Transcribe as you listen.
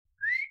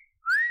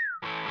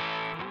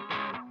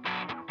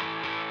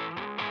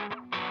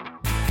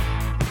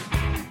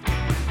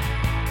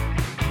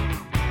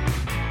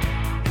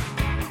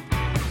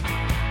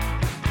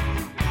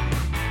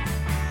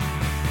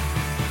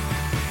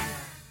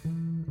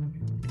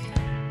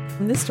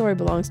And this story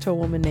belongs to a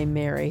woman named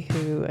Mary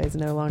who is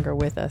no longer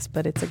with us,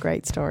 but it's a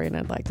great story and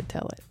I'd like to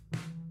tell it.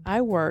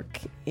 I work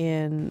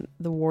in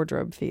the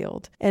wardrobe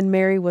field, and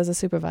Mary was a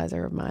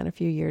supervisor of mine a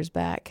few years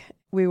back.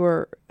 We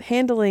were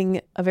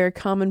handling a very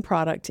common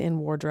product in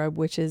wardrobe,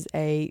 which is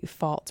a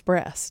false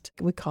breast.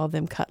 We call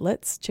them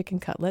cutlets, chicken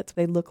cutlets.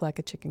 They look like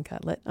a chicken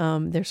cutlet.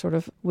 They're sort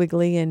of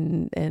wiggly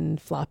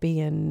and floppy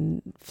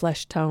and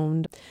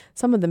flesh-toned.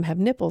 Some of them have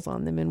nipples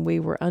on them, and we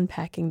were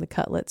unpacking the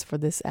cutlets for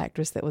this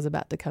actress that was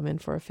about to come in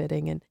for a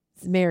fitting, and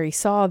Mary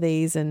saw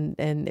these and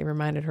it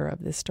reminded her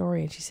of this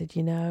story. And she said,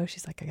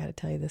 she's like, I got to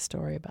tell you this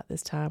story about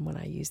this time when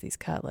I used these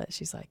cutlets.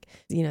 She's like,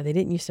 they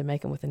didn't used to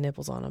make them with the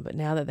nipples on them, but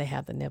now that they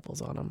have the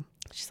nipples on them,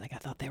 she's like, I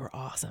thought they were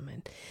awesome.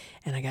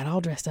 And I got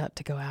all dressed up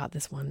to go out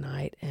this one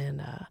night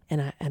and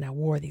I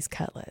wore these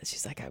cutlets.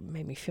 She's like, it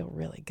made me feel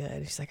really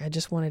good. She's like, I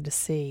just wanted to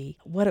see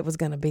what it was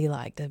going to be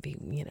like to be,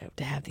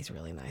 to have these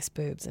really nice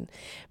boobs. And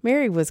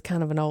Mary was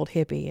kind of an old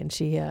hippie, and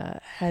she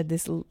had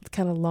this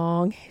kind of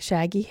long,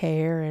 shaggy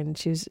hair, and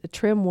she was a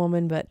trim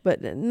woman,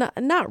 but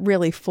not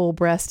really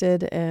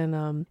full-breasted.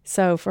 And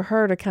so for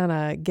her to kind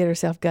of get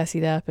herself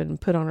gussied up and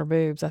put on her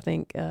boobs, I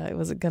think it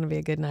was going to be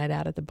a good night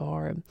out at the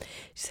bar. And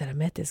she said, I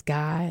met this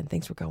guy and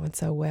things were going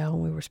so well,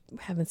 and we were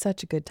having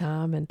such a good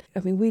time. And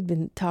I mean, we'd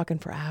been talking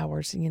for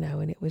hours,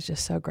 and it was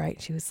just so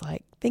great. She was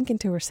like thinking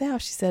to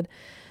herself, she said,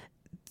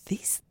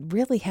 these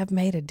really have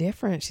made a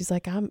difference. She's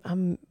like, I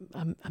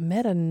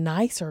met a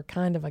nicer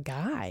kind of a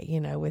guy,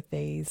 with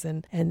these,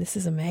 and this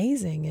is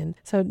amazing. And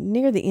so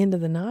near the end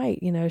of the night,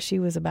 she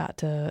was about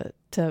to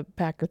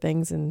pack her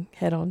things and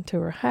head on to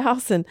her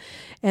house, and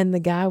the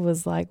guy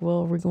was like,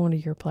 well, we're going to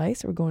your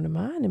place or we're going to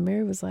mine. And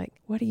Mary was like,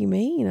 what do you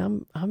mean?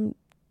 I'm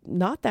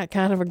not that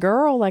kind of a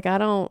girl. Like, I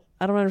don't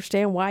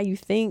understand why you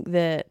think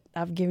that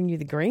I've given you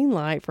the green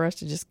light for us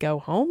to just go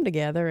home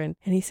together. And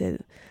he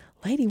said,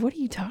 lady, what are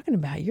you talking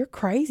about? You're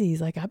crazy.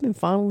 He's like, I've been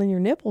fondling your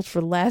nipples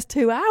for the last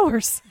 2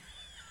 hours.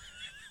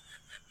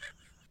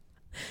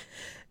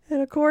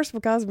 And of course,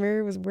 because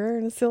Mary was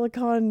wearing a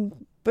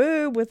silicone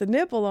boob with a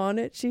nipple on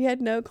it, she had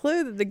no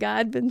clue that the guy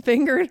had been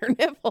fingering her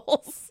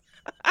nipples.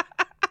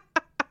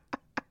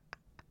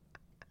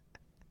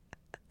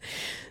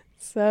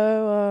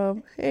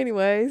 So,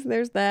 anyways,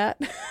 there's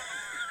that.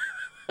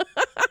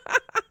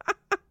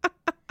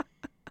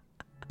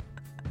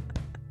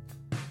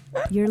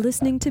 You're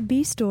listening to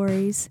B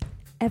Stories.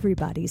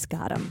 Everybody's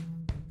got 'em.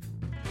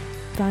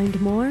 Find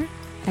more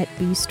at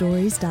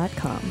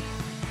bstories.com.